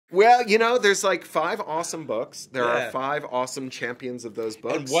Well, there's like 5 awesome books. There are 5 awesome champions of those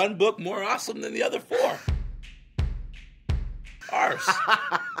books. And one book more awesome than the other 4. Ours.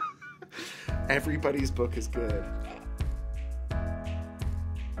 Everybody's book is good.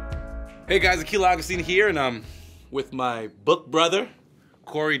 Hey guys, Akil Augustine here, and I'm with my book brother,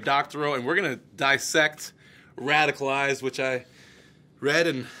 Cory Doctorow, and we're going to dissect Radicalized, which I read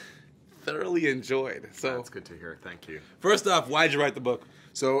and thoroughly enjoyed. So that's good to hear. Thank you. First off, why did you write the book?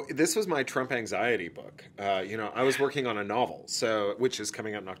 So this was my Trump anxiety book. I was working on a novel, which is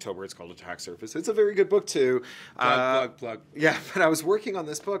coming out in October. It's called Attack Surface. It's a very good book too. Plug. Yeah, but I was working on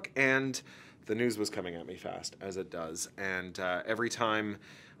this book, and the news was coming at me fast, as it does. And every time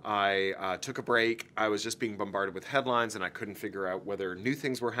I took a break, I was just being bombarded with headlines, and I couldn't figure out whether new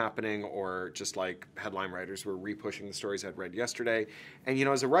things were happening or just like headline writers were repushing the stories I'd read yesterday. And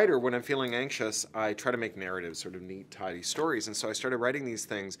as a writer, when I'm feeling anxious, I try to make narratives, sort of neat, tidy stories. And so I started writing these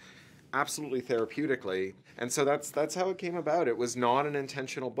things absolutely therapeutically. And so that's how it came about. It was not an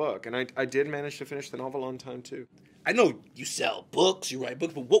intentional book. And I did manage to finish the novel on time, too. I know you sell books, you write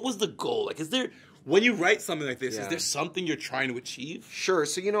books, but what was the goal? Like, when you write something like this, is there something you're trying to achieve? Sure.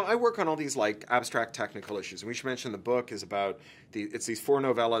 So, I work on all these like abstract technical issues. And we should mention the book is about it's these 4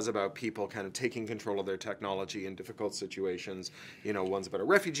 novellas about people kind of taking control of their technology in difficult situations. One's about a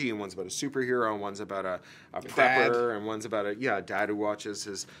refugee, and one's about a superhero, and one's about a prepper, and one's about a dad who watches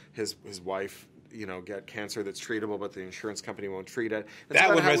his wife get cancer that's treatable, but the insurance company won't treat it. That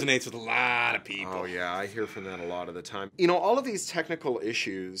one resonates with a lot of people. Oh, yeah, I hear from that a lot of the time. All of these technical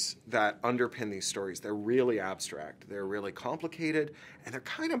issues that underpin these stories, they're really abstract. They're really complicated, and they're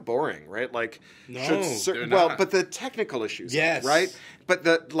kind of boring, right? Like, they're not. But the technical issues, yes, right? But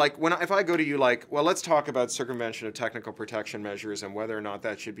if I go to you let's talk about circumvention of technical protection measures and whether or not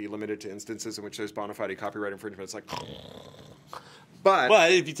that should be limited to instances in which there's bona fide copyright infringement, it's like,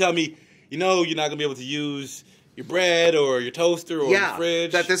 but if you tell me, you're not going to be able to use your bread or your toaster or your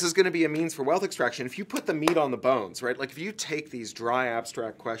fridge. That this is going to be a means for wealth extraction. If you put the meat on the bones, right? Like if you take these dry,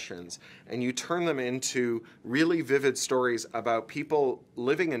 abstract questions and you turn them into really vivid stories about people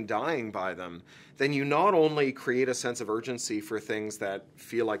living and dying by them, then you not only create a sense of urgency for things that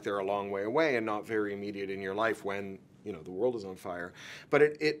feel like they're a long way away and not very immediate in your life when, the world is on fire, but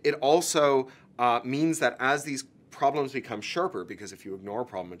it also means that as these problems become sharper, because if you ignore a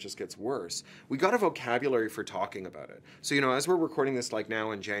problem, it just gets worse. We got a vocabulary for talking about it. So, as we're recording this like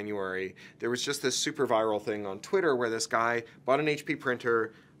now in January, there was just this super viral thing on Twitter where this guy bought an HP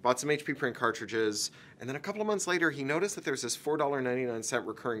printer, bought some HP print cartridges, and then a couple of months later, he noticed that there's this $4.99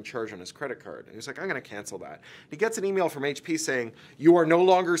 recurring charge on his credit card. And he was like, I'm going to cancel that. He gets an email from HP saying, you are no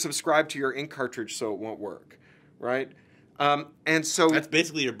longer subscribed to your ink cartridge, so it won't work, right? And so that's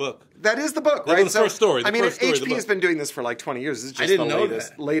basically your book. That is the book, right? That was the first story. HP has been doing this for like 20 years. This is just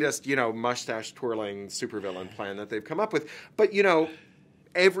the latest, mustache twirling supervillain plan that they've come up with. But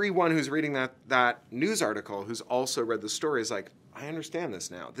everyone who's reading that news article, who's also read the story, is like, I understand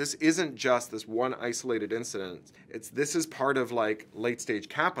this now. This isn't just this one isolated incident. This is part of like late stage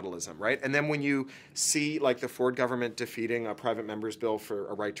capitalism, right? And then when you see like the Ford government defeating a private member's bill for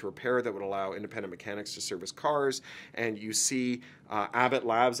a right to repair that would allow independent mechanics to service cars, and you see Abbott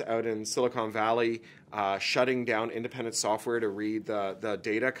Labs out in Silicon Valley shutting down independent software to read the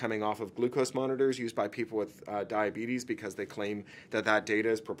data coming off of glucose monitors used by people with diabetes because they claim that data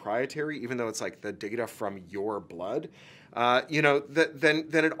is proprietary, even though it's like the data from your blood. Then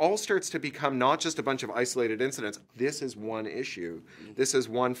it all starts to become not just a bunch of isolated incidents. This is one issue. This is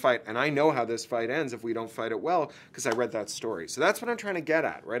one fight. And I know how this fight ends if we don't fight it well because I read that story. So that's what I'm trying to get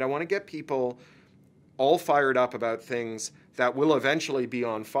at, right? I want to get people all fired up about things that will eventually be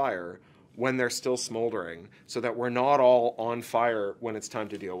on fire when they're still smoldering so that we're not all on fire when it's time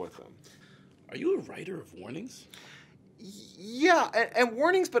to deal with them. Are you a writer of warnings? Yeah, and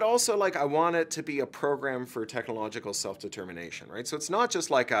warnings, but also like I want it to be a program for technological self-determination, right? So it's not just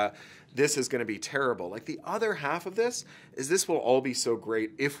like this is going to be terrible. Like the other half of this is this will all be so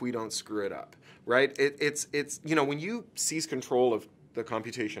great if we don't screw it up, right? It's when you seize control of the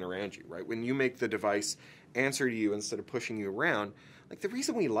computation around you, right? When you make the device answer to you instead of pushing you around, like the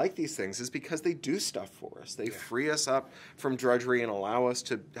reason we like these things is because they do stuff for us. They free us up from drudgery and allow us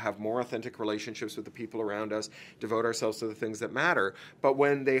to have more authentic relationships with the people around us, devote ourselves to the things that matter. But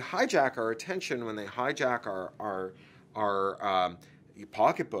when they hijack our attention, when they hijack our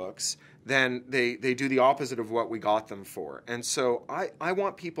pocketbooks, then they do the opposite of what we got them for. And so I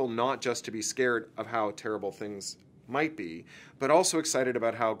want people not just to be scared of how terrible things might be, but also excited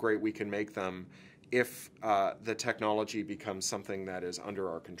about how great we can make them if the technology becomes something that is under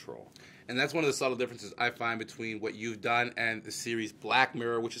our control. And that's one of the subtle differences I find between what you've done and the series Black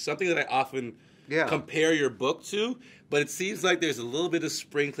Mirror, which is something that I often compare your book to. But it seems like there's a little bit of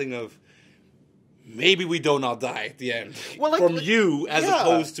sprinkling of maybe we don't all die at the end from you as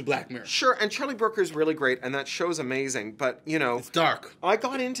opposed to Black Mirror. Sure, and Charlie Brooker's really great, and that show's amazing, but, you know... It's dark. I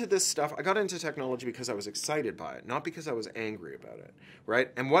got into this stuff, I got into technology because I was excited by it, not because I was angry about it, right?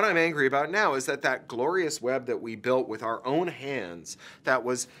 And what I'm angry about now is that glorious web that we built with our own hands, that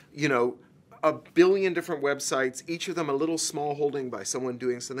was, you know, a billion different websites, each of them a little small holding by someone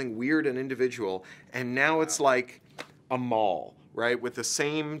doing something weird and individual, and now it's like a mall, right, with the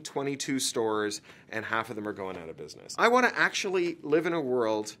same 22 stores, and half of them are going out of business. I want to actually live in a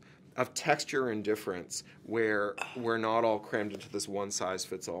world of texture and difference where we're not all crammed into this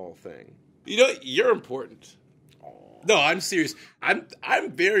one-size-fits-all thing. You know, you're important. No, I'm serious.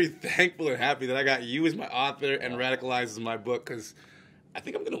 I'm very thankful and happy that I got you as my author and Radicalized as my book, because I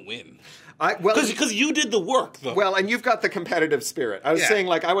think I'm going to win. Because you did the work, though. Well, and you've got the competitive spirit. I was saying,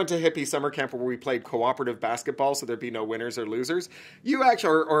 like, I went to hippie summer camp where we played cooperative basketball, so there'd be no winners or losers. You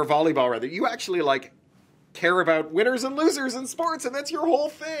actually, or volleyball rather, you actually, like, care about winners and losers in sports, and that's your whole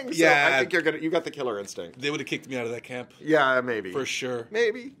thing. So I think you got the killer instinct. They would have kicked me out of that camp. Yeah, maybe. For sure.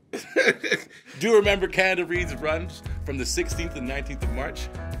 Maybe. Do remember Canada Reads runs from the 16th and 19th of March.